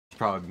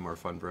probably be more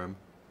fun for him.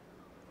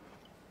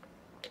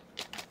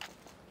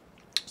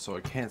 So I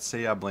can't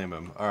say I blame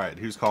him. Alright,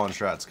 who's calling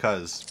strats?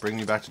 Cuz, bring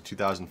me back to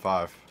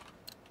 2005.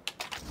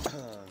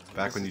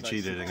 Back when you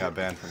cheated and got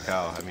banned from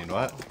Cal. I mean,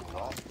 what?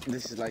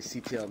 This is like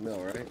CPL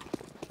Mill, right?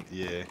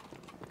 Yeah.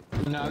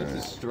 No, this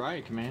is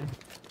Strike, man.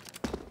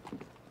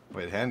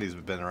 Wait, Handy's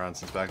been around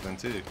since back then,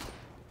 too.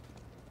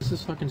 This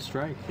is fucking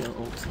Strike. Yo,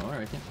 oh,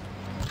 alright.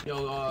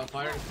 Yo,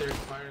 fire in third,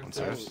 fire in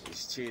third. Oh,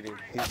 he's cheating.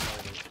 He's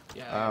cheating.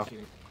 Yeah, oh. he's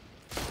cheating.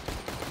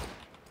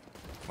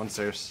 One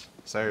stairs.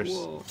 Stairs.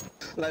 Whoa.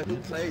 Like, who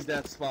plays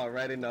that spot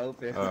right in the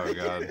open? Oh,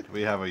 God.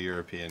 We have a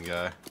European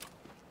guy.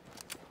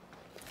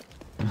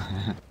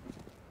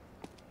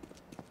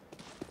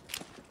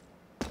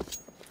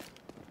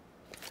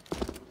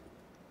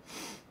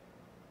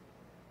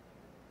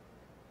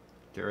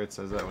 Garrett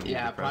says that when you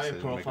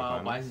private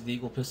profile, buys the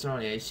Eagle pistol.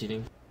 Yeah, he's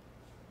cheating.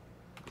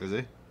 Is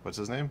he? What's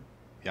his name?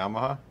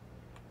 Yamaha?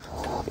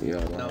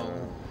 Yeah,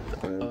 no.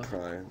 I'm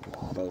crying.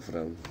 Both of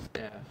them.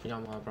 Yeah,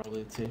 Yamaha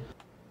probably too.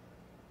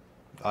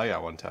 I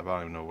got one tap. I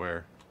don't even know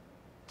where.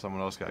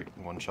 Someone else got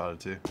one shotted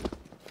too.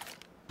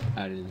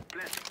 I didn't.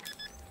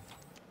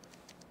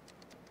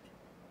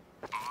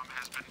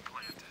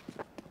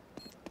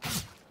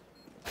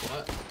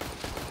 What?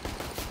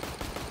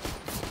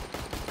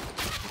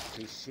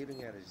 He's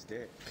shooting at his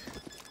dick.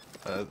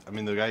 I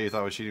mean, the guy you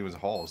thought was cheating was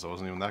Hall, so it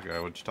wasn't even that guy.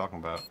 What you talking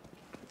about?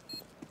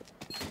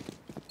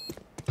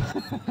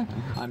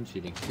 I'm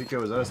cheating.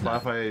 Hiko, is that a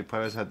Spotify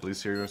playlist had blue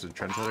series with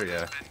Trendsetter?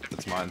 Yeah,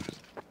 that's mine.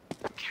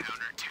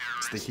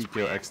 It's the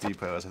Hiko XD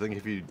playlist. I think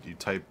if you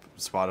type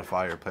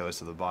Spotify or playlist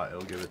to the bot,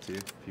 it'll give it to you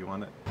if you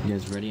want it. You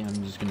guys ready?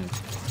 I'm just gonna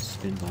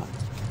spin bot.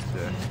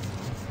 Yeah.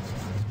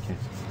 Okay.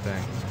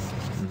 Dang.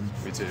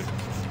 Me too.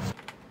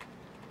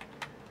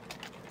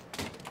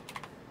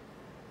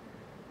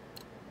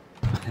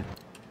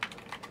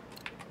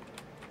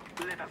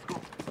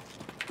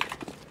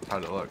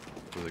 How'd it look?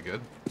 Was it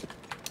good? It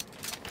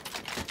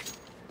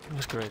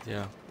was great,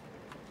 yeah.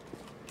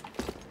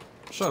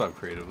 Shut up,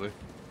 creatively.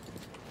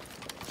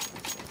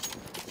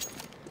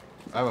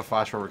 I have a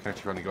flash forward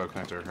connector on the go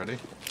connector. Ready?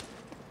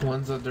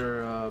 One's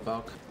under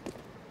bulk.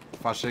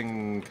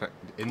 Flashing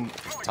in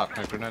top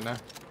connector net now.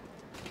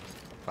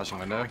 Flashing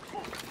window.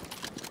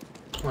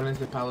 One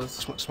into palace.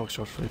 Smoke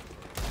short for you.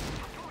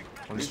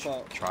 One just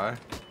try.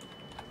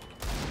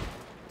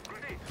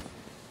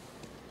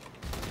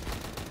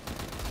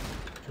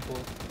 Triple.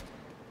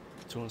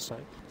 Two on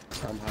site.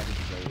 I'm hiding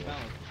today.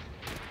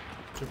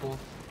 Triple.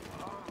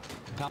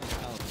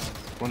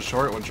 One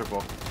short, one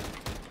triple.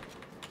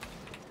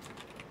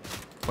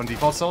 One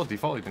default cell?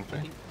 Default, you think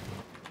me?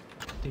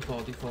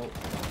 Default.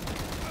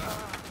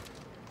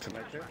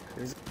 Connector?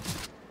 Is it?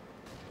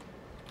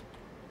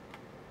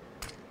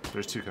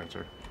 There's two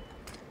connector.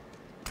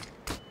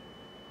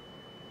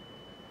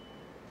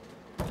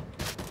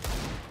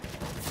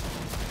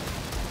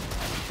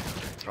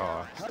 Oh,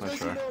 How nice does he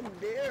try. know I'm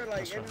there?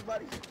 Like,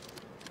 everybody.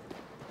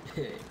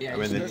 Yeah, I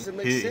mean, doesn't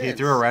make he sense.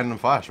 threw a random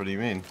flash. What do you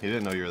mean? He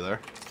didn't know you were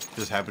there.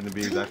 Just happened to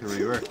be exactly where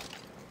you were.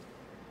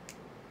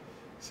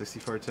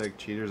 64 tech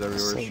cheaters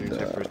everywhere. Stream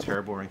tech for a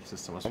terrible ranking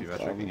system must be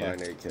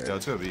metric. Yeah,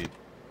 let's go B.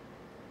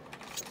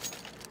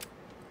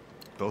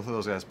 Both of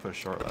those guys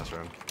pushed short last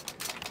round.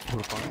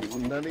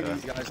 None of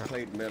these guys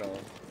played middle.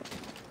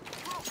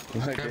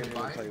 Like, they didn't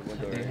play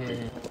window or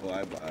anything. Well,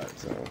 I bought,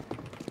 so.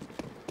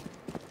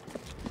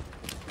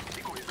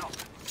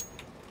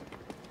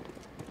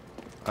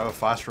 I have a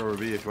flash for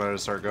B if you wanted to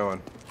start going.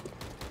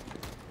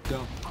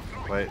 Go.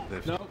 Wait,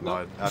 they've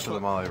lied. After the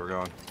molly, we're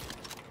going.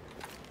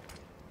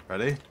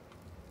 Ready?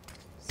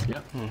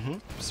 Yep.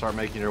 Start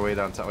making your way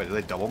down. Wait, did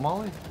they double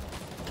molly?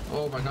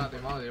 Oh my god, they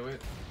molly, wait.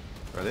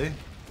 Ready?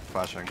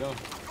 Flashing. Go.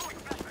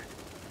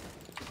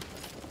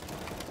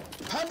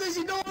 How does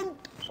he know him?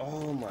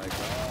 Oh my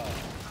god.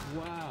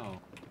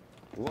 Wow.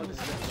 What is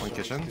that? One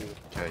kitchen.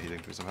 Okay, he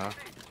didn't do somehow.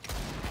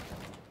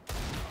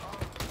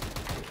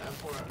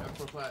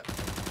 M4 flat.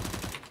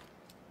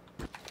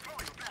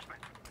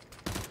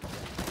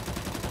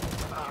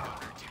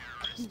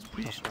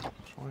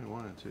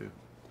 21 and 2.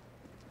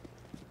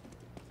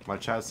 My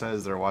chat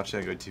says they're watching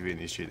on Good TV and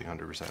he's cheating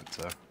 100%,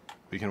 so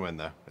we can win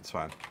though. It's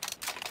fine.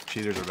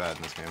 Cheaters are bad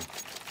in this game.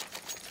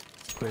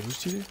 Wait, who's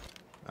cheating?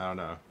 I don't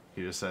know.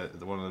 He just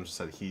said one of them just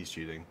said he's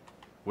cheating.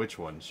 Which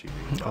one's cheating?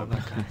 Oh,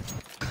 that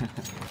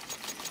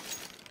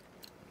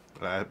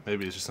guy.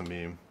 Maybe it's just a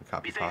meme. A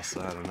copy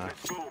pasta. I don't know.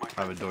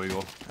 I have a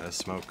doigle and a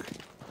smoke.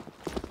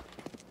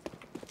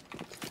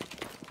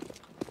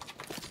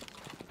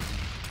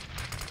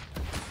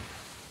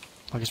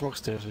 I can smoke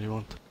stairs if you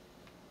want.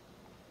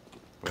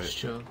 Wait.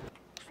 Sure.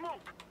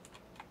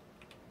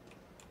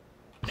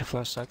 Can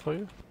flash side for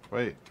you?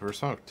 Wait. We're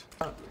smoked.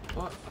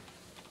 What?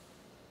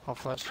 I'll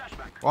flash.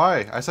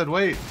 Why? I said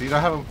wait. Do you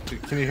not have a?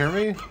 Can you hear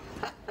me?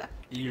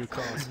 EU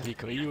calls,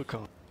 Hiko, EU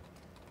call.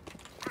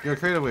 Yo,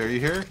 creatively, are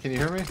you here? Can you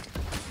hear me?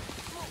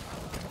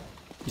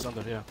 He's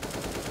under here.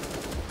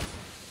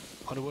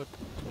 On the wood.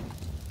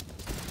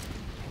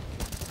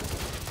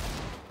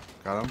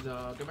 Got him.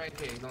 Go back,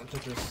 K, don't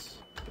touch us.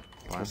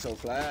 I'm so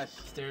flash.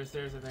 Stairs,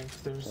 I think.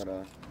 Stairs. Hold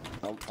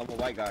on. I'm a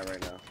white guy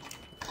right now.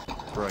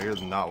 Bro, you're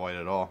not white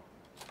at all.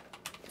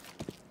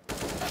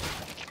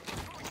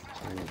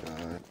 Oh my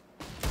god.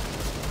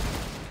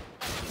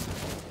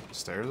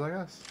 Stairs, I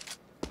guess?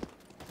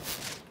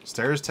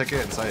 Stairs,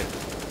 ticket, and sight.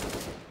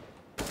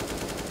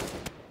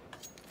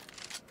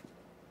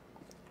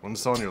 One's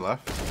still on your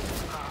left.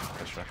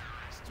 Nice try.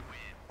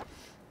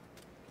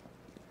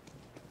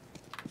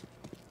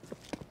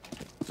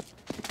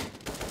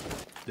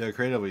 Yeah,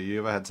 creatively, you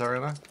have a headset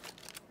right now?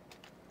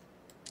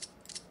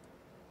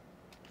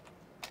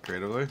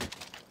 Creatively?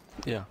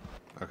 Yeah.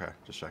 Okay,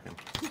 just checking.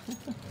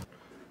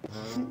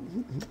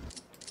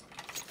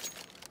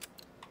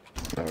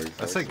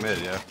 Let's take mid,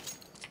 yeah.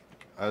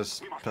 I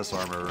was pistol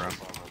armor around.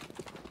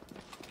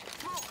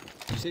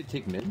 You say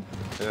take mid?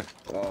 Yeah,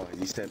 Oh,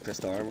 you said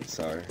pistol armor?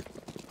 Sorry.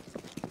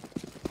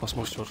 What's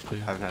more short for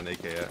you? haven't had an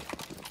AK yet.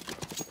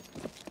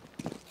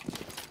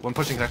 One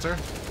pushing connector.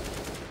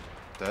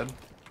 Dead.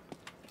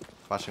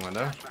 Flashing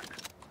window. Is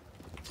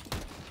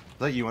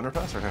that you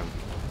underpass or him?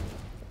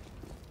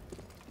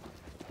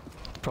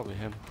 Probably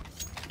him.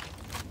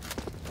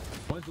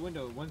 One's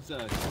window, one's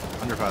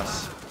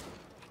Underpass.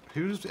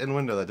 Who's in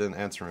window that didn't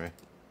answer me?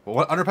 Well,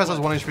 what, underpass has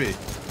 1 HP.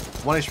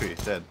 1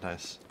 HP. Dead.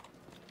 Nice.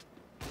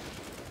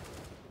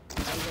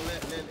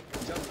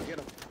 Jump, get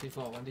him.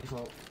 Default, one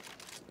default.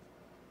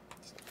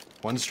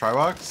 One's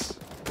Tribox.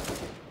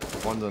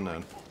 One's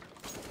unknown.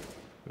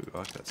 Ooh, I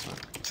like that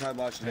snipe. Try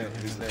watch there.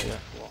 He's there. Yeah.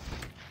 Oh.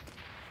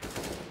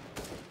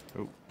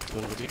 You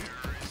wanna go deep?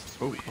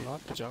 Oh. Or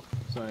not? Good job.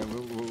 sorry,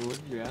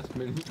 what did you ask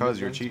me? Cause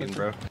you're cheating,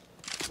 bro.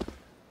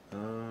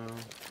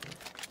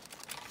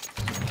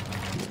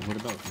 What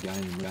about guy?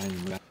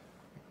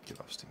 Get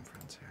off Steam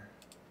Friends here.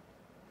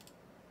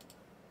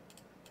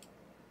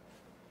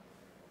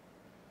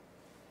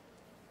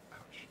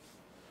 Ouch.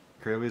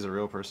 Creatively is a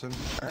real person?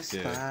 I Yeah, spy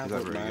he's not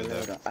with very my good though.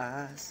 little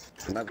eyes.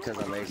 Not because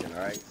I'm Asian,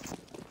 alright?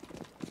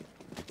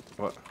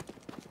 What?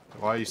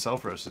 Why are you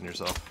self-roasting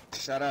yourself?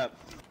 Shut up.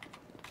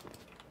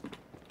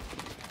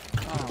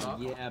 Oh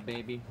yeah,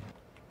 baby.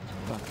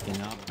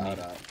 Fucking up, Hold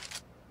mate. up.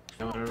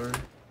 Yeah, whatever.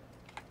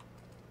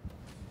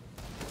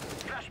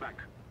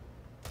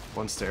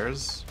 One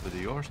stairs with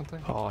Eagle or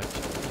something? Oh,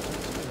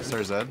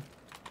 Stairs dead.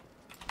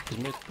 he's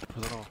mid.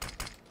 Was it all?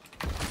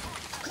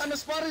 What kind of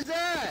spot is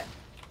that?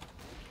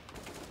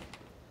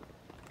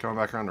 Coming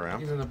back around the I think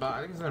ramp. he's in the box.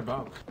 I think he's in the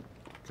box.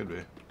 Could be.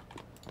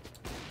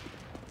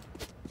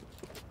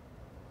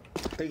 I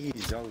think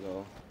he's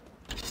jungle.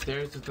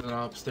 Stairs to the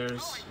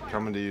upstairs.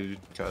 Coming to you,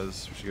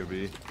 cuz we should go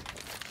B.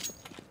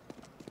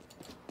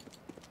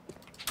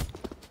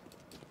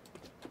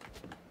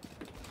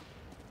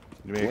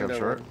 You make up Window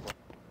short? one.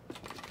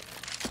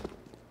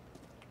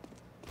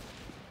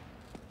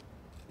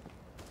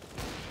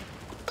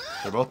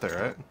 They're both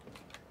there, right?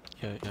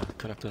 Yeah, yeah.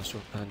 Connect and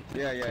short. And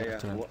Yeah.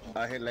 connect and-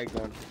 I hit leg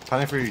one.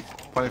 Planning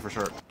for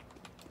short.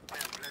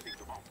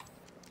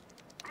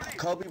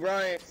 Kobe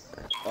Bryant.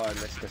 Oh, I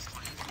missed this.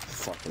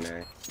 Fucking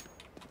A.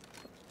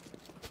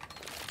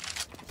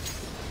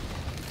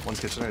 One's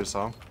kitchen, I just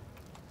saw him.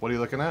 What are you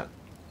looking at?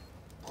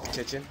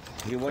 Kitchen.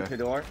 He went Okay. to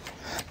the door.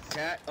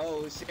 Cat.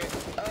 Oh shit.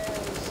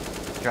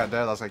 Oh shit. Cat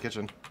dead, last guy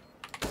kitchen.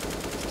 Good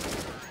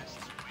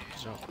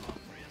job.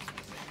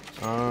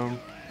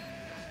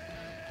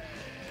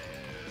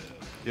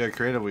 Yeah,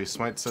 creatively,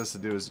 Smite says to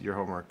do your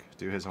homework.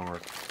 Do his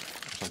homework.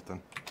 Or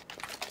something.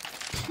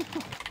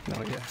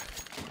 No, yeah.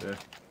 Yeah.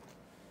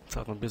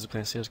 Thought I'm busy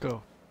playing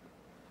CSGO.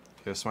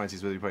 Yeah, Smite's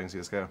he's busy playing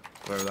CSGO.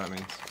 Whatever that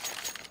means.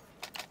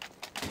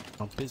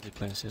 I'm busy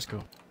playing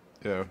CSGO.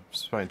 Yeah,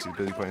 Smite's he's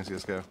busy playing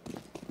CSGO.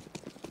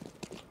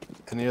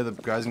 Any of the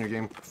guys in your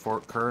game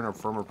current or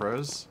former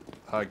pros?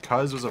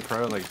 Cuz was a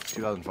pro in like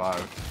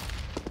 2005.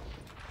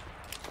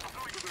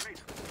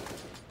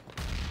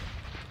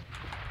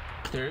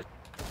 Stairs.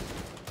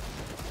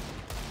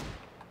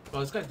 Oh,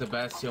 this guy's the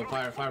best. Yo,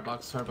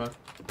 firebox.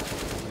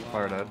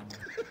 Fire dead.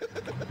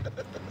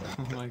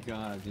 Oh my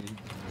god, dude.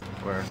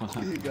 Where?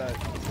 He got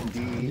D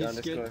He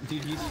underscore. scared,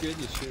 dude, he scared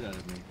the shit out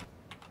of me.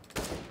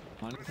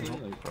 Honestly,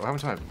 like, Oh, how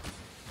much time?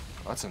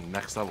 Oh, that's a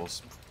next level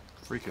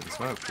freaking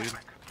smoke, dude.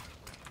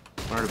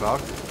 100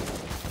 block.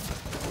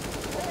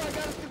 Oh, I got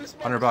it through the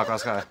smoke. 100 block,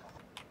 last guy.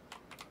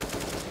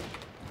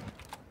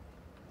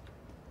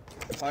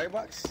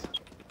 Firebox?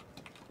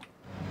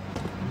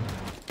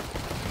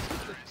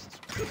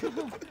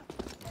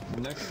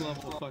 next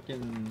level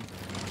fucking.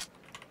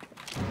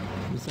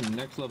 This is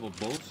next level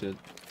bullshit.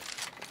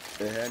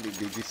 Hey, Andy,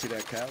 did you see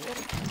that camera?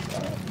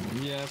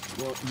 Yeah,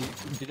 well,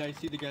 did I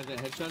see the guy that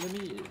headshotted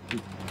me?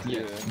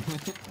 Yeah.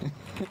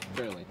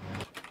 Barely.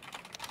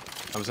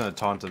 I was gonna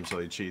taunt him so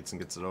he cheats and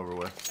gets it over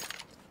with.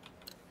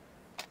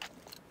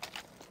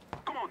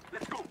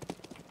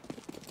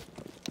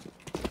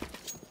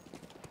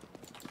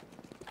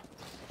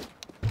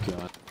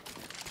 God.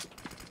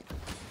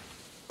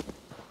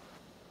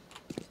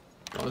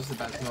 Oh, this is a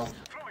bad smell.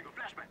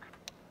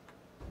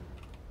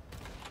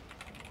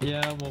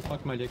 Yeah, well,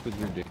 fuck my dick with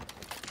your dick.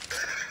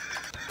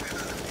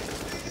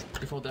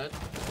 Default dead.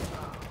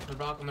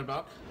 On their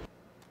block.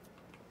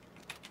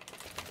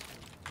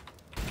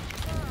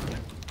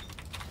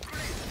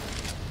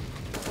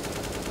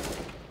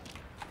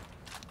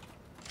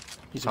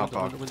 He's Top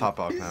window, off, window. top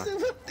off now.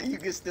 You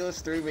can still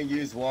stream and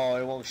use wall,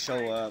 it won't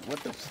show up. What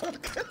the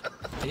fuck?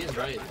 He is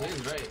right. He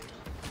is right.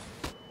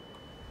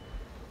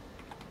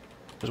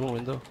 There's one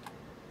window.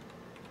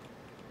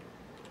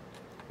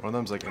 One of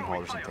them's like in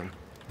hall or something.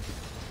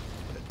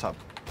 Top.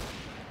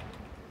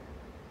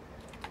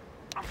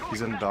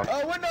 He's in dock.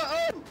 Oh, window!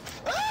 Oh!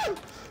 Oh!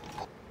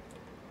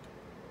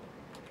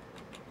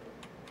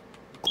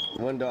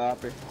 Window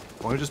opper.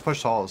 Why don't we just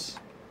push halls?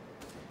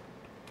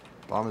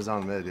 Bomb is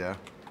down mid, yeah.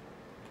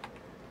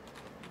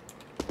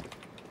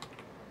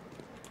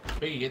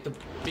 Biggie, get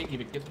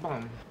the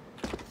bomb.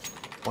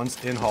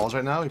 One's in halls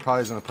right now. He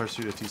probably is gonna push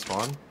through to T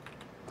spawn.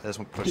 I just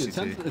want to push Dude,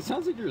 CT. it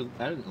sounds like you're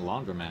at a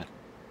laundromat.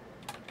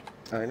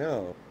 I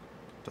know.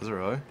 Does it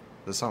really?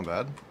 Does it sound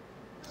bad?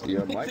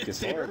 Your mic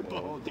is horrible.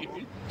 Terrible,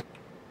 dude.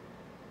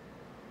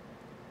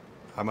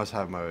 I must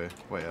have my.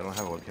 Wait, I don't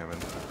have a webcam in.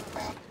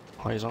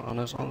 Oh, he's on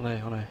us, on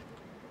A.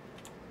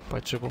 By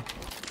triple.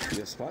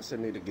 Your sponsor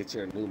need to get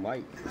you a new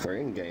mic for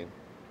in-game.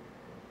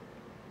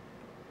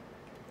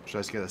 Should I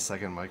just get a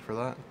second mic for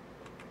that?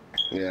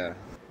 Yeah.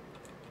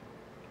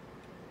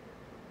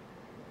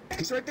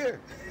 He's right there.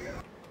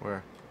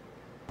 Where?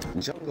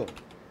 Jungle.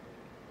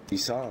 You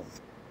saw him.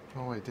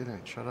 Oh, I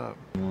didn't. Shut up.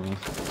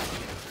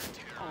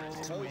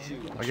 Told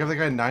you. I gave the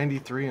guy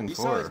 93 and You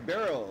saw his 4.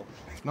 barrel.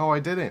 No, I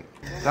didn't.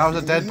 That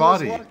was a dead He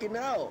body. was walking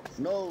out.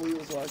 No, he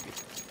was walking.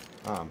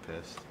 Oh, I'm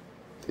pissed.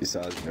 You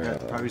saw his Yeah, barrel.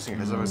 probably using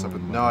his other stuff,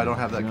 but no, I don't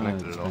have that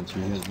connected at all. Spencer,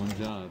 you has one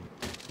job.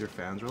 Your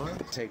fans really?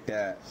 Take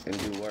that and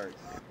do work.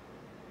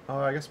 Oh,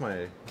 I guess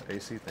my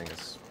AC thing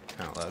is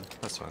kind of loud.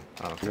 That's fine.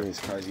 I don't care. Means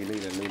cause you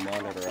need a new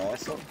monitor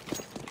also.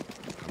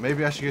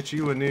 Maybe I should get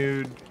you a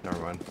nude. Never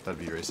mind. That'd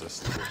be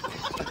racist.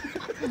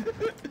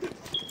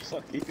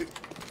 Fuck you.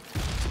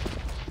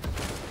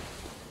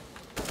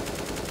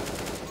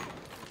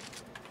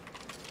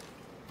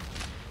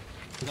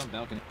 He's on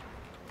balcony.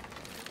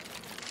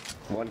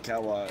 One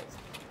catwalk.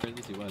 Or at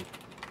least he was.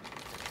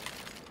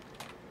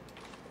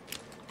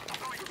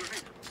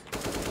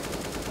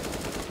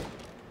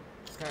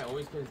 This guy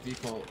always plays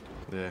default.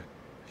 Yeah.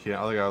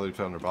 Yeah, other guy looped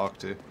on their block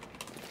too.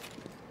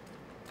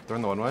 They're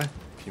in the one way.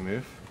 Can you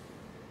move?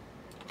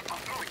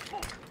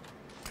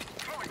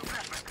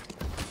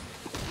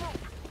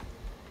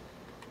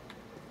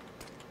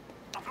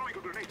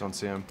 Don't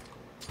see him.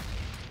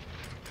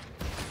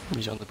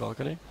 He's on the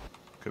balcony.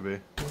 Could be.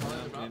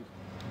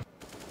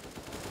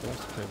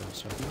 Let's play that,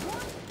 sir.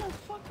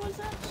 Oh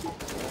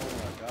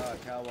my god,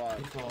 catwalk.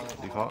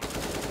 Default.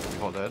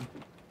 Default dead.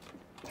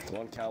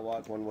 One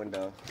catwalk, one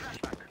window.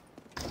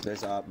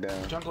 There's op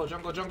down.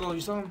 Jungle,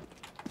 you saw him?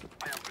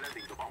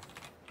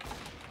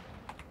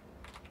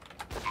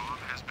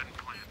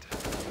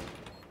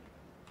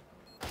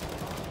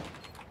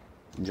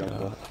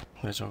 Jungle.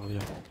 Yeah, jungle, yeah.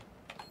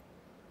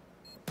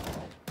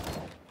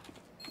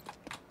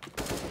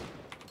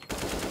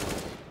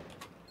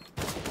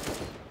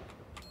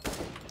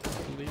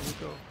 I believe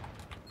we go.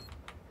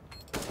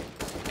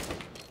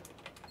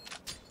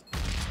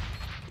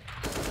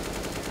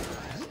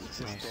 Just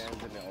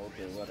stands in the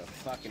open. What a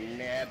fucking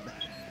nab.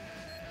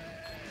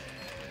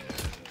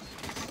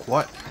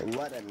 What?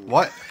 What a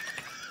What?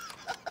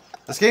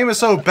 This game is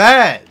so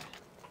bad!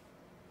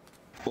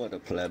 What a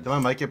pleb. Did my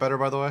mic get better,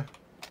 by the way?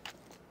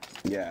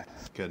 Yeah.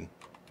 Good.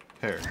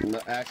 Here. No,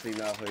 actually,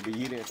 no, hoodie.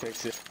 You didn't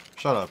fix it.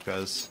 Shut up,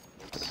 guys.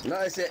 No,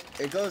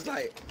 it goes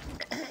like.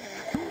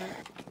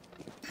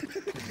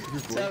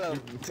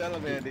 Tell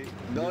him, Andy.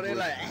 Don't it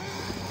like.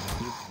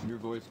 Your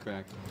voice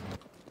cracked.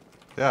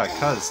 Yeah,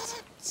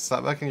 cuz.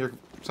 Stop making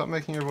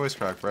your voice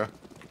crack, bro.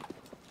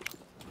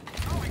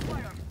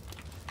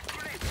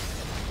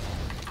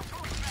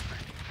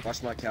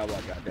 Watch my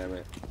catwalk,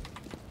 goddammit.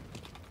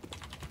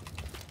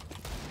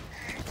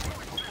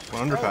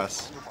 One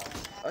underpass.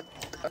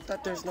 I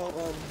thought there's no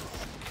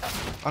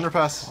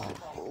Underpass.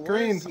 where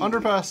Green. is he?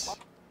 Underpass.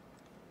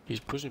 He's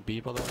pushing B,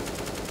 by the way.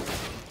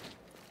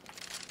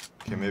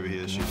 Okay, maybe he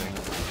is shooting.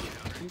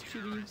 He's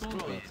shooting his own Bro,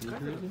 shots. you Is guys it are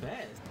the crazy?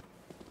 best.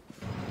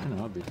 I don't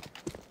know, dude.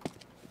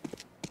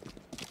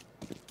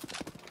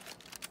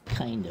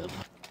 Kind of.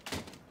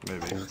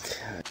 Maybe. Okay.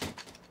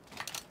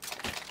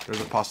 There's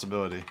a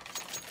possibility.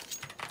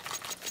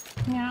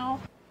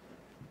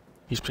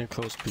 He's playing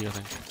close B, I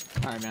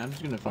think. Alright, man, I'm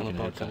just gonna On the fucking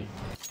headshot balcony.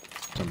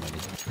 somebody.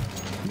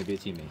 Maybe a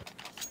teammate.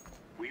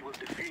 We will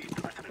defeat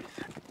Atlas.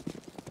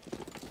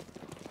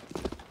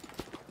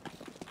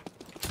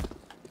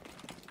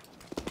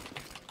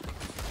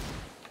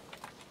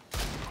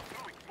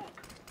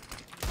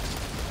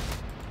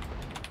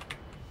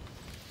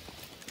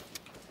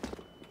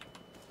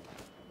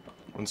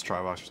 One's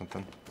try box or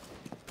something.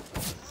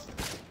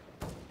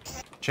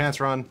 Chance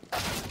run.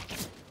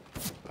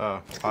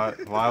 Oh,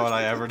 why would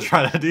I ever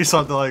try to do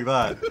something like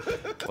that?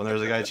 When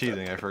there's a guy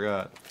cheating, I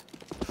forgot.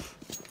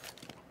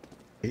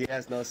 He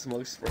has no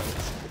smoke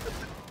spreads.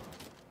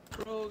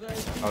 Bro,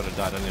 guys. I would have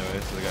died anyway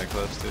to the guy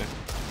close to.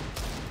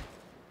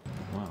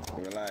 Wow.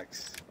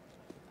 Relax.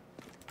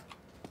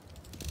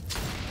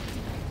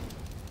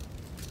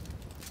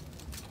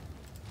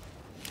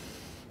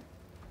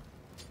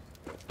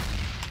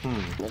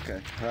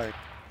 Okay, alright.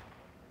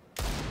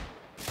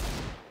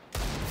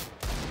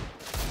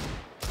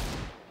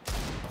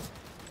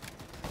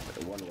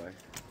 One way.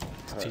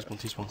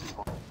 T-spawn.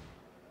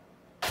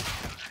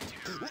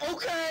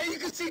 Okay, you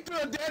can see through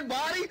a dead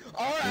body?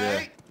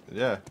 Alright.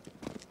 Yeah.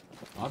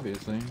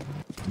 Obviously.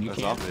 You That's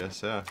can't.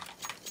 obvious, yeah.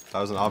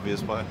 That was an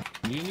obvious play.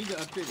 You need to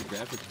upgrade the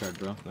graphics card,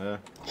 bro. Yeah.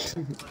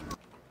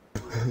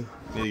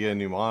 Need to get a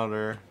new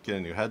monitor, get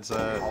a new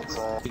headset.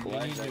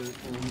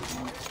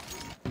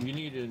 You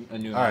need a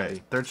new Alright,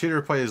 hobby. their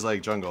cheater plays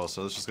like jungle,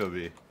 so let's just go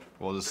B.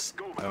 We'll just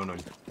own them.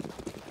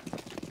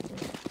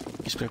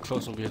 He's been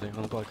close on building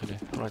on the balcony,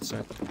 right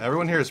side.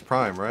 Everyone here is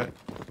prime, right?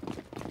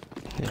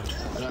 Yeah.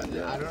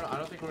 I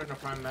don't think we're in a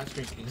prime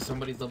matchmaking because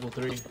somebody's level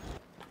 3.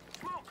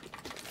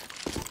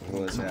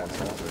 Well, it's half.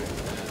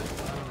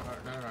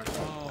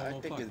 I Oh,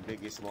 think it's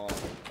Biggie Small.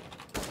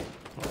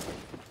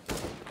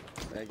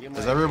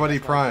 Is everybody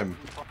prime?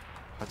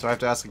 That's what I have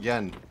to ask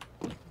again.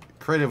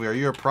 Creatively, are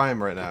you a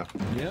prime right now?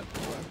 Yep,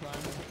 we're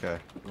prime. Okay.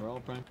 We're all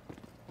prime.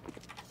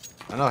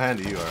 I know how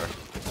handy you are.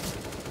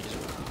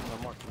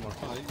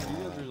 Oh, these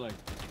guys are like...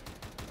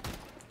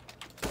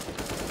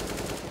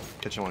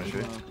 Kitchen one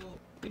issue.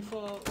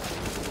 Default.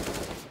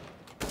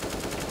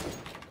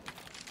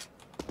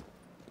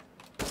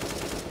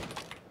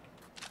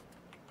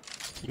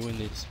 You win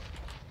these.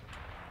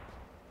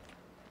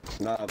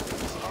 Nah,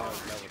 Biggie Small is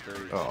level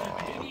 3.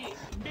 Oh.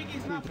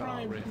 Biggie's not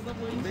prime. He's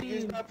level 18.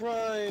 Biggie's not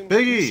prime.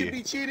 You should be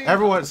Biggie! cheating.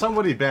 Everyone,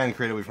 somebody ban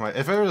creatively from my...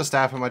 If there was a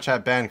staff in my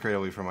chat, ban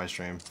creatively from my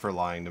stream for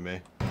lying to me.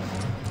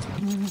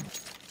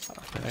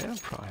 I am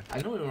prime.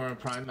 I know we were in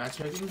prime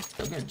matchmaking.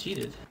 I'm getting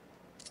cheated.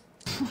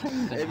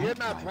 If you're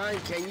not prime,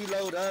 can you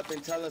load up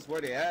and tell us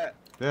where they at?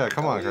 Yeah,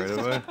 come on,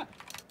 creatively.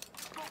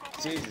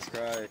 Jesus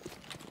Christ.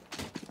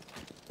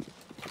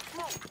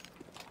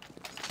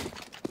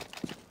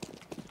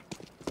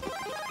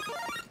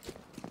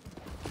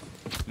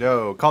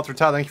 Yo, Culture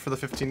Tao, thank you for the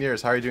 15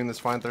 years. How are you doing this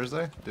fine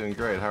Thursday? Doing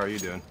great. How are you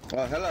doing?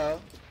 Oh, hello.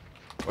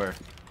 Where?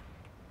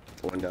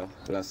 Window.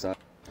 Left side.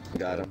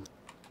 Got him.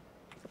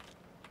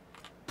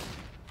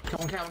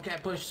 Come on,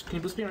 cat, push. Can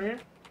you boost me right here?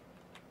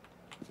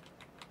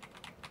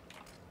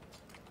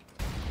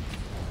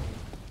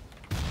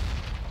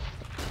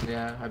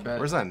 Yeah, I bet.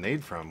 Where's that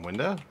nade from?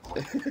 Window?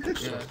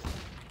 Yeah.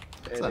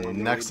 That's a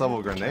next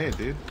level grenade,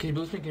 dude. Can you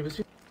boost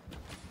me?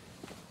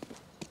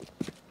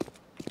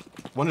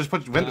 One just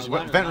put vent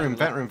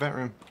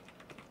room.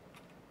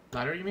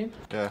 Ladder, you mean?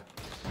 Yeah.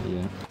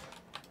 Yeah.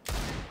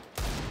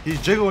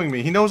 He's jiggling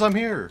me. He knows I'm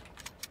here.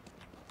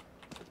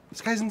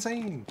 This guy's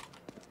insane.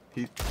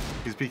 He's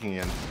peeking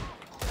again.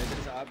 Hey,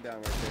 there's an up down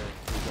right there.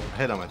 I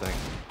hit him, I think.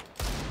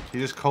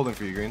 He's just holding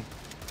for you, Green.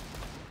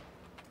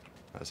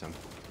 That's him.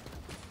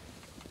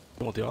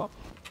 You want the op?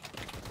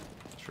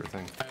 Sure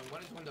thing.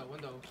 One is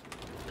window.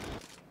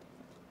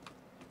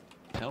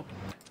 Help.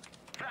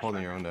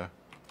 Holding your own though.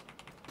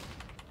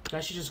 I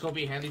should just go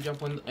be handy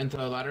jump into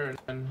the ladder and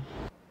then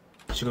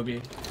should go be.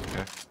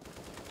 Okay.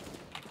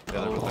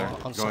 Yeah, they're both there.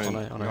 On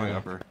Going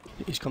upper.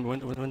 He's coming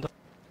window.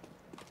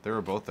 They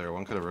were both there.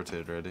 One could have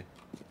rotated already.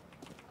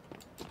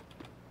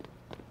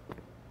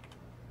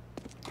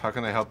 How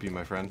can I help you,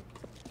 my friend?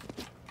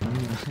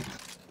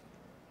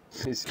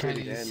 It's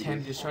Handy pretty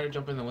handy. just try to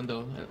jump in the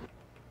window.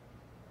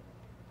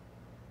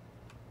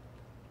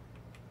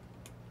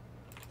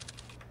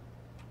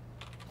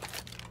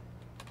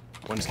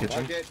 One's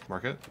kitchen.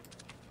 Mark it.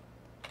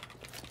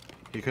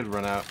 He could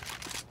run out.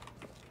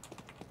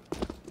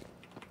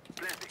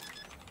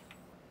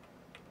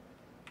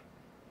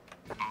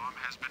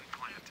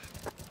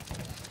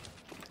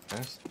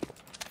 Nice.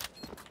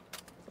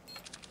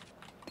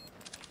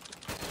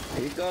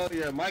 Hiko,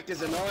 your mic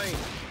is annoying.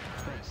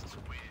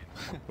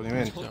 What do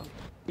you mean?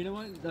 You know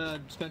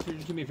what, Spencer,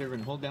 just do me a favor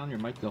and hold down your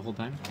mic the whole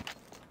time.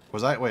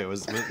 Was I? Wait,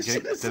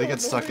 did it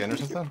get stuck in or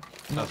something?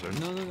 No, That's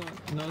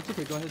weird. no, it's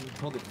okay. Go ahead and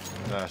hold it.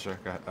 Yeah, sure.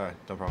 Go ahead. All right,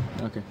 no problem.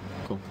 Okay,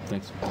 cool.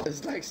 Thanks.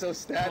 It's like so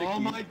staticky. Oh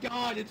my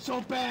god, it's so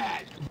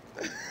bad!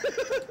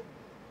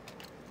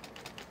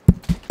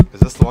 Is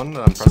this the one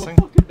that I'm pressing?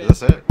 Is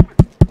this it?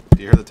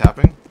 Do you hear the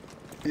tapping?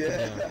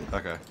 Yeah.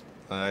 Okay.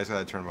 I just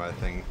gotta turn my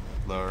thing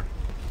lower.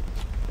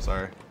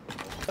 Sorry.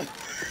 I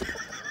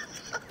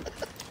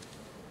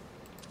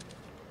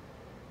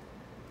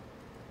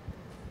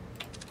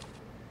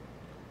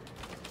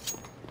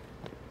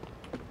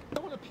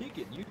don't want to peek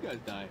it. You guys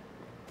die.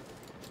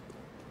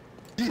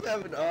 You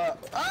have an oh!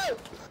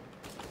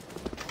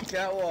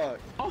 Catwalk.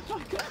 Oh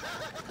my god.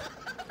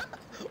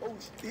 Oh,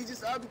 he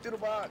just upped me through the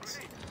box.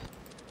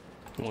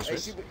 Hey,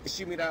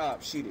 shoot me that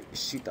up. Shoot it.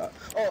 Shoot that.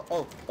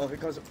 Oh, here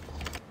comes a...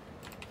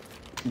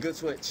 Good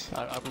switch.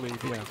 I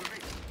believe, yeah.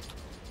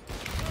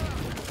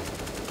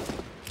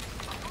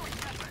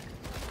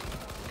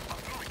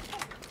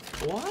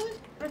 What?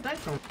 Where'd that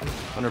come from?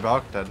 Under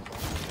balk, dead.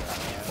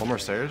 One more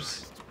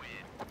stairs.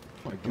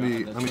 Oh my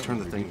god, Let me turn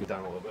the thing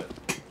down a little bit.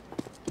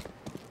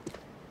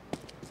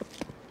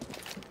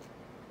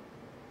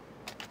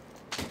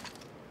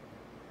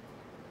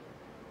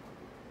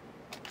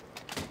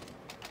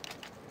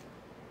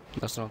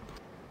 That's not.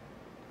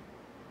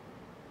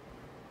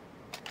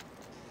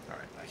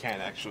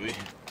 can't actually.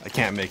 I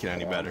can't make it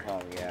any better.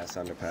 Oh yeah, it's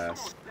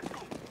underpass.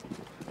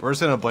 We're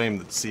just gonna blame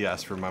the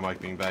CS for my mic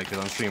being bad, because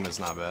on stream it's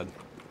not bad.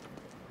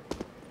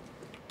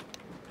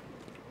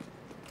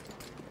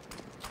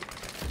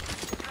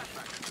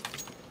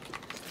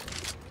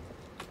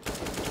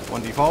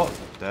 One default,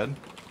 dead.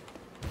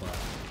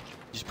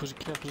 Just push it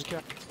cap, push it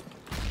cap.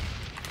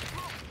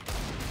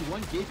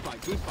 One gate spot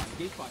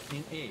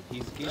in A.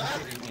 He's gate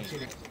spot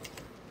in A.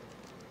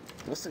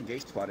 What's the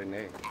gate spot in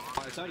there?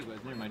 Oh, I thought he was.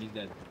 Never mind, he's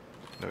dead.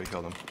 No, we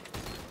killed him.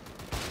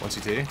 One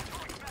CT. Hey,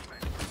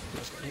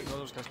 go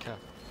those guys cap.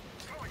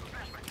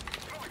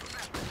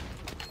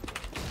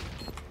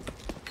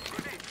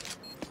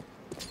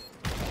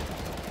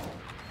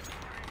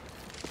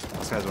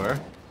 This guy's where?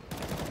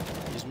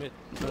 He's mid.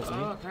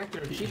 Oh,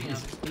 connector, cheating him.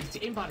 He's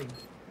aimbotting.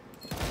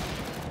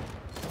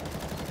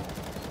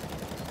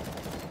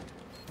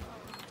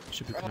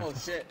 Should be Oh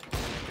connected. shit.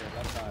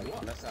 Left side,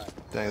 left side.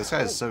 Dang, this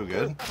guy is so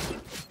good.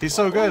 He's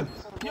so good.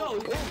 Yo,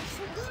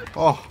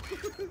 Oh,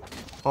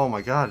 oh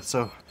my God, it's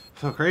so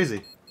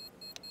crazy.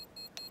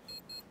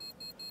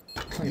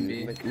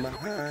 Make my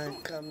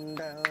heart come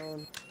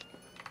down.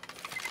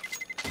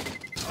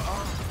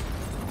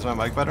 Is my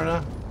mic better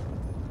now?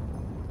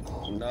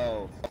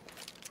 No.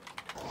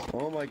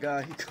 Oh my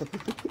God, Hiko.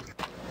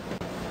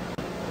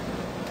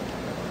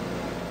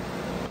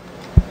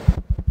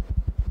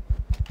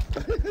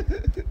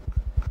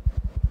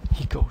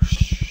 Hiko,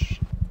 shh.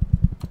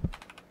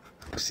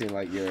 Seem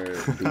like you're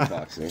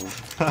beatboxing.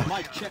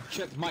 Mic check,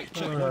 mic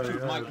check, 1,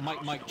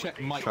 2, mic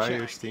check, mic Try check.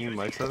 your Steam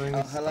mic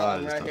settings. Hello, I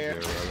I'm just right don't here.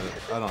 care about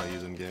it. I don't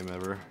use in game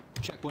ever.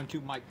 Check 1,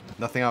 2, mic.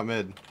 Nothing out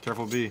mid.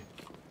 Careful B.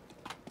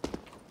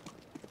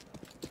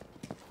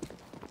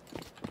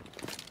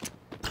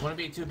 One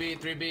B, 2B,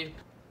 3B.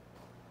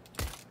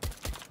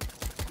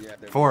 Yeah,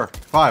 they're 4,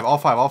 5, all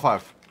 5, all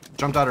 5.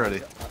 Jumped out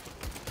already.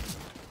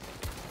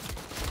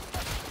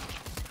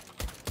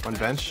 One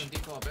bench.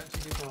 Default, bench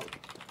and default.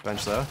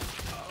 Bench though.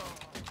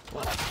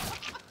 What?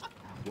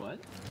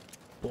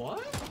 What?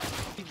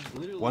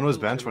 One was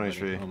bench, one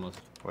tree.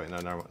 Almost. Wait, no,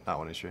 not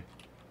one tree.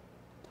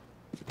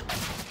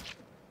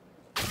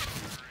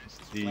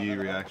 DU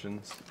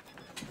reactions.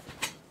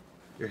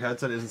 Your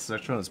headset isn't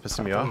symmetrical and it's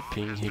pissing me off.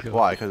 Ping, Hiko.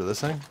 Why? Because of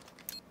this thing?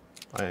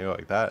 I didn't go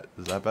like that.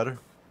 Is that better?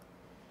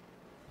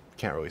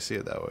 Can't really see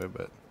it that way,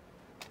 but.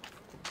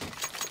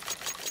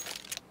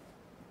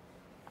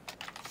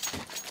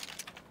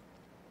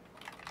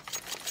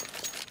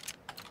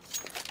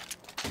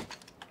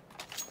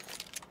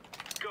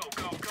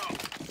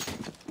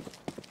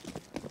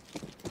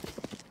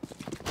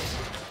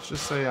 Let's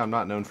just say I'm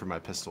not known for my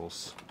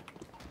pistols.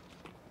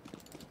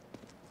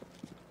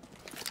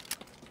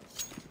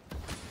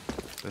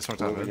 They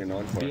smoked out what you're mid.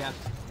 known for. Yeah.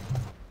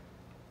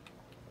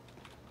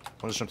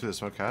 One just jumped through the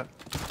smoke cat.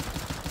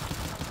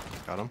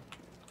 Got him.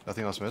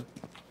 Nothing else mid.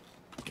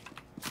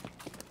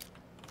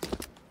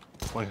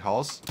 One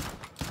halls.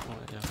 Oh,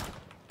 yeah.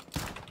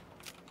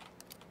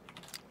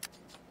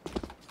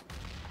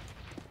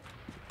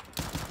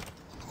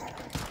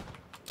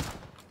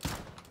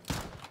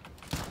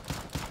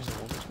 Is there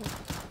one this one?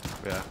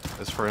 Yeah,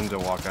 it's for him to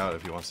walk out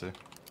if he wants to.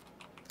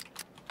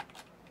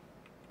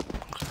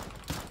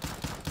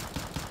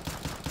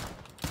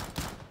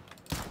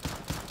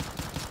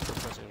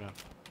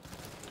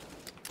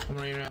 I'm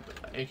running ramp.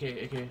 AK.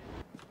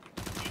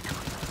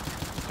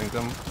 Think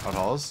them out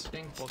halls.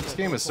 This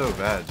game is so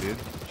bad, dude.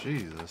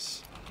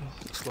 Jesus.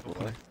 Slow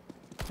play.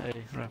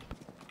 Hey, ramp.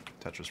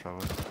 Tetris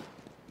probably.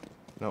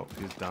 No,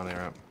 he's down there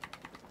ramp.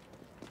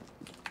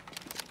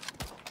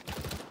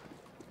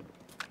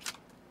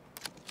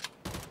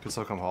 Could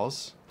still come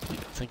halls. I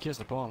think he has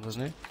the bomb,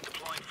 doesn't he?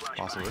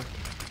 Possibly.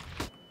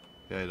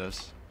 Yeah, he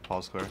does.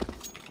 Halls clear.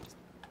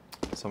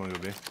 Someone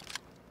would be.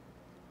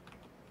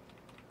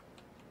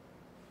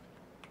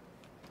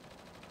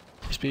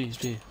 He's B, he's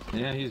B.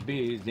 Yeah, he's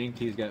B. He's dinked.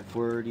 He's got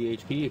 40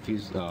 HP if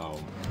he's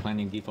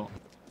planning default.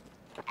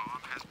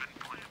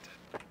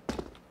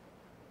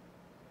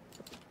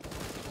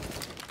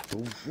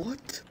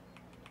 What?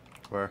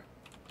 Where?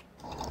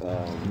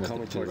 Coming to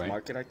your towards right.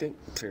 market, I think.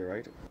 To your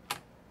right.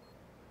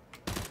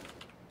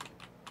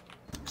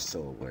 So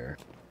aware.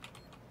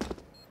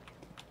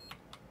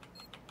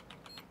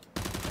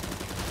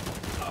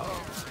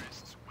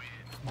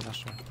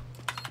 That's right.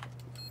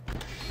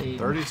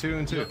 32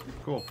 and 2.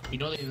 Cool. You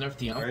know they nerfed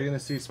the Are you gonna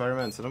see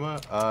Spider-Man Cinema?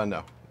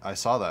 No. I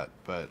saw that,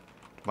 but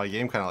my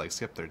game kind of like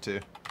skipped there too.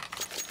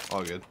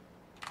 All good.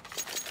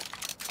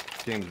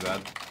 Game's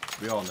bad.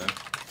 We all know.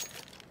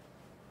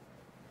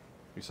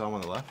 You saw him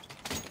on the left?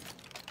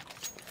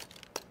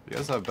 You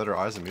guys have better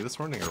eyes than me this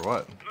morning, or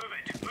what?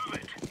 Move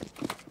it.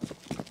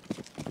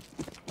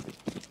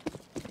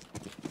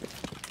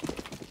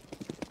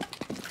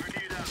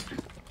 Grenade out.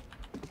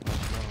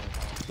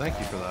 Thank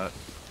you for that.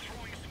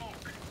 Throwing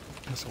smoke.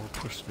 That's what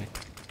pushed me.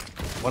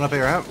 One up at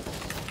your ramp.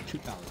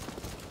 2,000.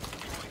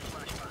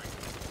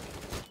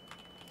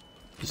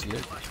 He's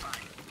lit.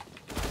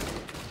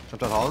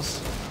 Jumped out halls.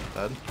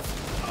 Dead.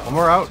 One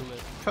more out.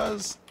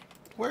 Cuz,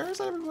 where is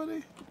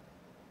everybody?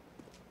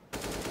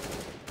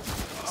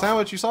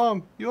 Sandwich, you saw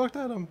him. You looked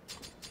at him.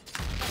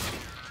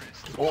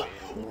 Oh.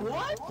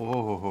 What?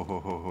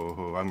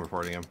 Oh, I'm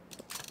reporting him.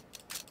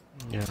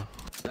 Yeah.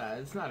 Nah,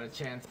 it's not a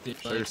chance, dude.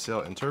 Player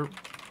sale interp.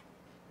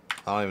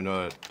 I don't even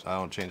know it. I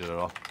don't change it at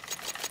all.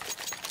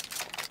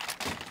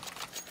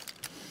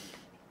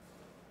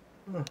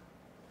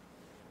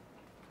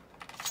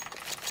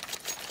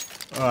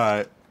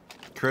 Alright.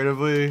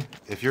 Creatively,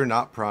 if you're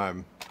not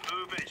prime.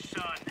 Move it,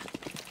 son.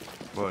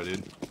 What,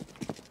 dude?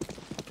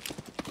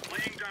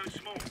 Laying down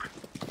smoke.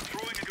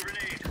 Throwing a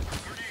grenade.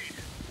 Grenade.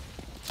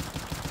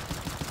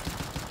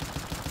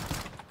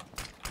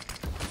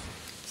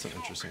 It's an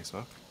interesting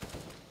smoke.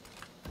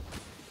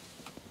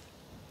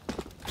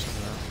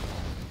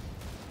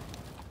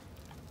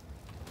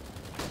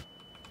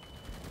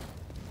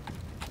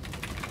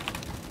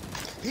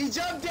 He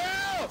jumped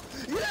down!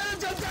 You let him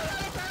jump down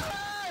out of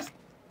balance!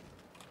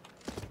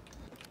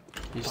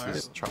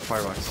 He's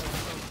Firebox.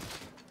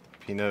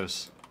 He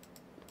knows.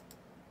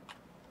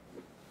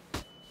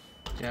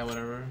 Yeah,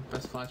 whatever.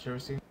 Best flash you ever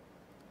seen.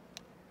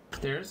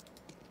 Stairs.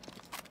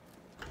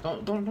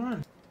 Don't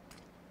run.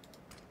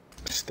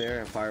 Stair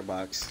and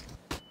firebox.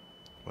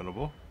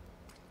 Winnable.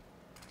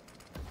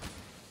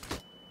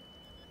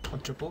 A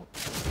triple.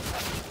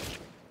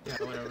 Yeah,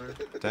 whatever.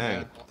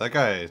 Dang. Yeah. That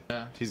guy,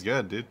 Yeah. he's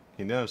good, dude.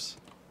 He knows.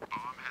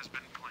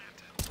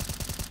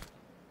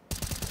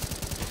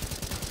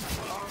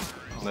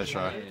 Nice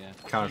try. Yeah.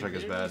 Counter-Strike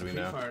is bad, we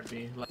know. Pre-fired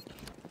me, like,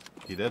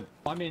 He did.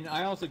 I mean,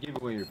 I also gave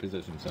away your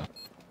position, so.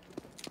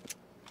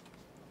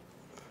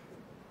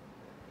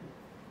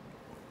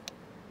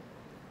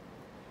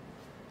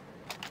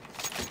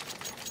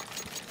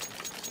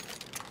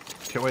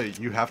 Okay, wait,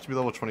 you have to be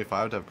level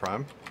 25 to have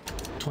prime?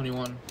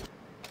 21.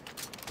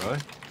 Really?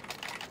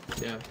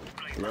 Yeah.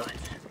 Yep.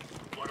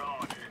 What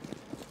on?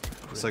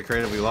 It's like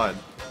creatively lied.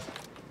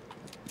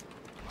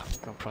 I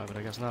think I'm private,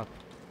 I guess not.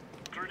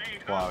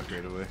 Grenade Wow, out.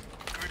 creatively.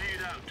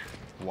 Grenade out.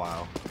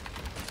 Wow.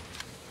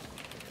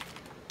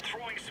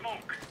 Throwing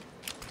smoke.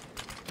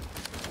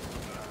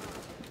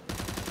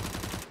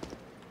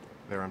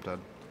 There, I'm dead.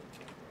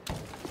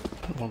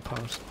 One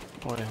post.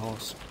 One a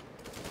holes.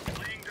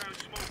 Laying down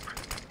smoke.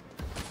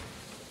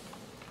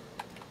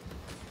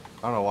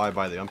 I don't know why I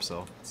buy the ump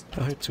still.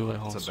 I hit two a It's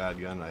holes. a bad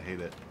gun, I hate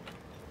it.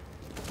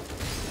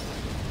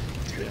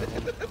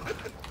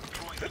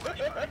 Throwing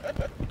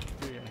flashbang.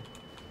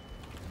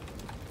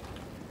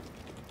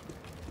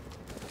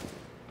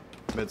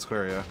 Mid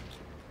square, yeah.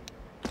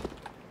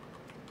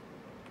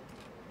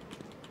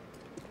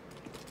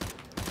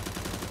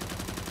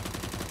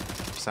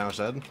 Sandwich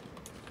dead.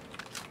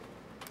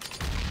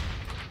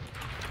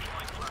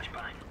 Throwing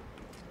flashbang.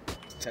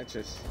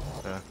 Tetris.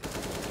 Yeah.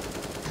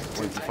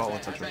 One default, one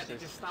I touch. bet they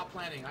just stop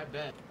planning, I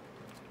bet.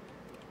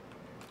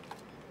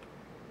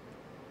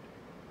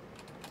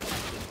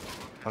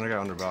 Under guy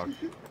under back.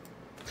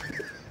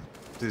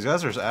 These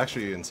guys are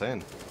actually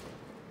insane.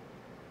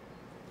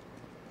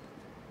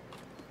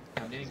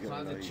 I'm getting He's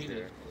gonna know closet you cheated.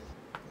 there.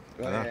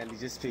 Go Yeah. ahead, Andy,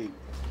 just peek.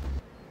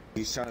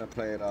 He's trying to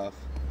play it off.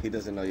 He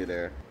doesn't know you're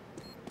there.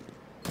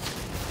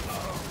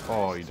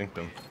 Oh, you dinked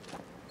him.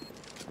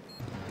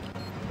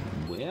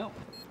 Well.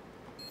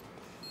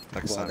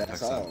 Next Well, time, that's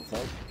next all, time.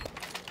 folks.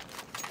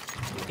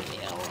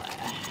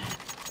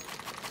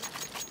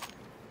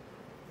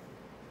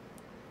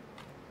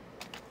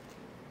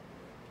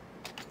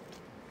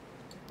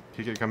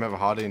 He could come have a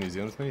holiday in New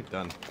Zealand with me?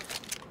 Done.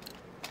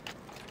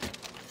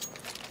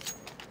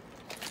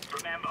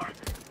 Remember,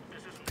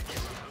 this isn't the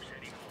killer house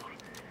anymore.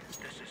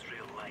 This is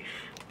real life.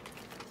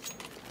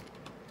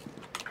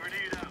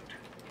 Grenade out.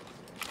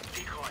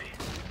 Decoy.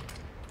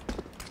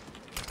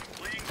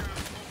 Laying down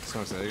smoke.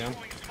 Smoke that again.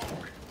 Throwing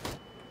smoke.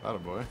 Atta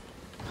boy.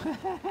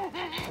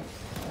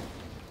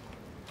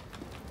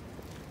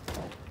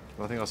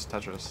 Nothing else to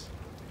Tetris.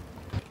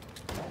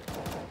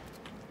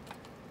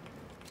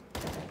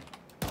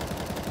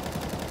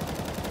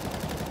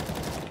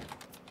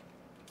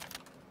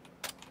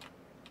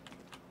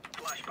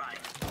 Flashbang.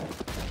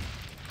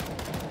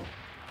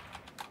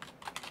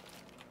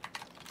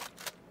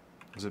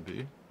 Is it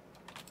B?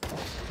 No.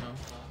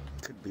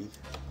 Could be.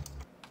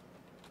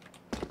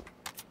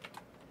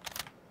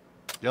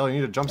 Yo, you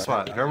need a jump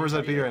spot. Whoever's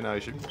at B right now,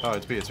 you should. Oh,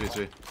 it's B, it's B, it's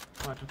B.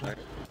 Watch, watch.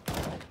 You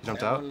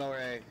jumped And out? one lower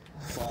A.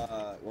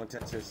 One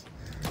Tetris.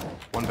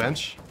 One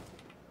bench.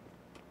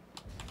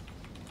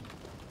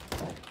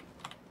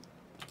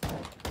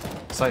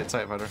 Sight,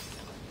 fighter.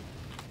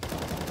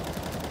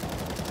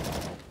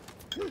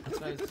 That's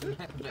nice.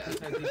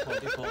 That's nice.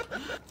 Default.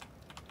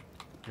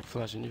 You're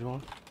flashing, you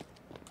want?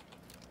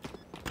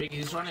 Biggie,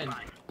 he's running.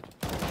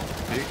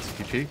 Peeked,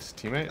 he peeked.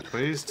 Teammate,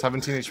 please.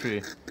 17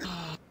 HP.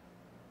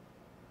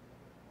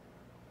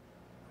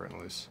 Right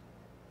loose.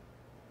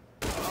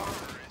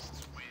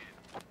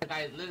 That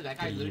guy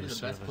literally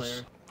the best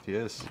player. He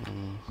is.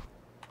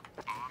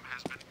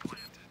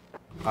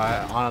 I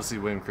honestly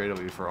win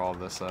creatively for all of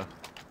this, though.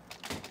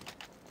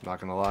 Not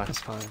gonna lie. That's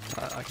fine.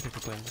 I can take the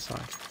blame, that's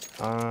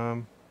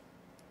fine.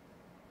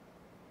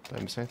 Did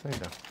I miss anything?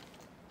 No.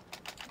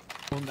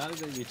 Well, now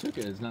that you took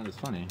it, it's not as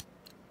funny.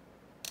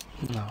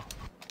 No.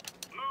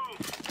 Move.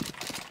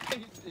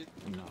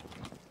 No.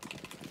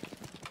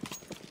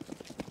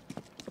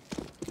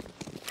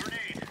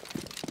 Grenade.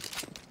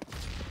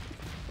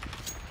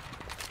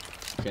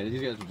 Okay,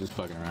 these guys were just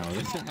fucking around with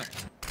it.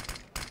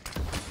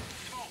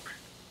 Smoke.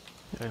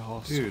 Yeah,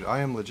 horse. Dude, I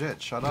am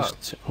legit. Shut up.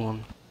 Just sit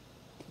one.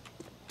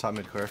 Top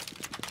mid clear.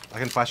 I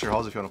can flash your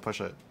halls if you want to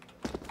push it.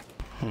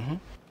 Mm-hmm.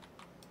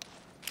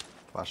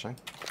 Flashing.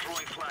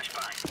 Throwing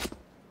flashbang.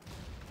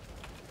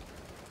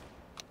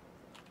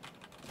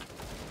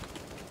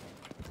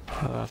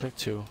 I think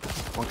 2.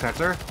 One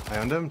connector. I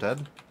owned him.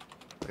 Dead.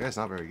 That guy's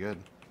not very good.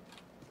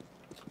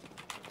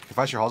 Can you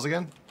flash your halls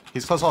again?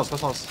 He's close halls.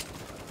 Close halls.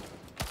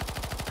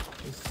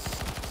 He's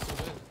so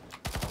good.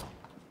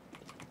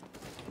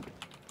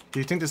 Do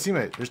you think the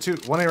teammate? There's 2.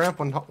 One A ramp.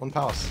 One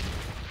palace.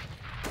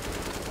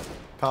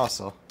 Palace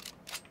though.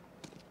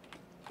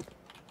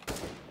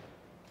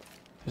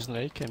 There's an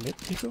AK mid,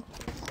 Hiko.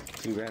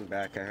 He ran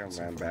back. I heard him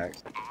ran back.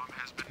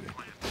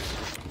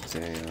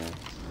 Damn.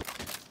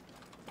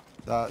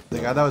 The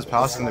guy that was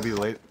palace is gonna be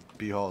late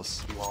B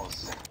halls.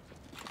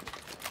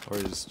 Or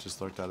he just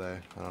lurked at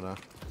A. I don't know.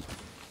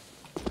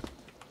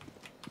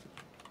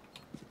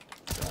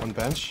 One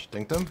bench.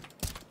 Dinked him.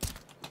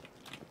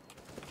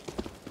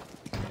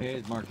 Hey,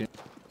 it's marking.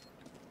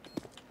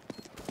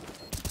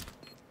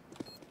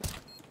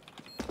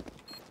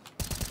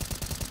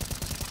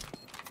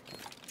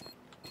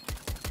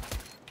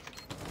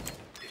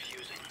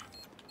 Diffusing.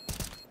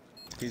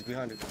 He's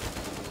behind it.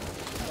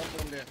 Both of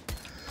them there.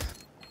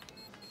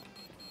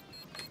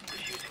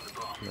 Diffusing the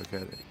bomb. Look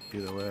at it.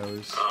 Either way, I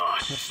was. Oh,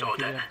 so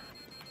dead.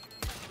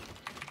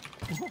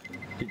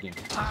 Good game.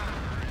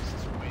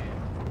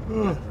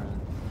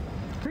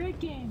 Great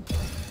game.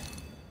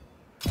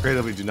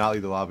 Creatively, do not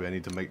leave the lobby. I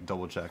need to make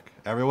double check.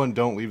 Everyone,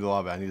 don't leave the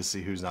lobby. I need to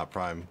see who's not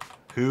prime.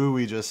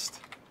 Who just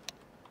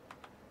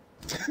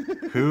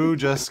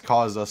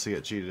caused us to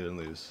get cheated and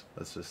lose.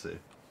 Let's just see.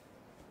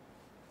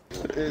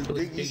 It's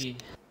Biggie.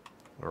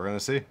 We're gonna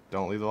see.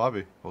 Don't leave the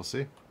lobby. We'll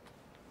see.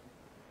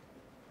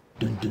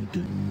 Dun, dun,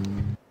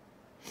 dun.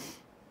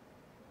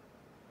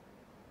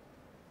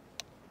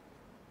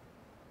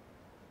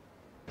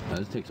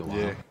 This takes a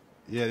while.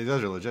 Yeah, these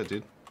guys are legit,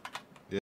 dude.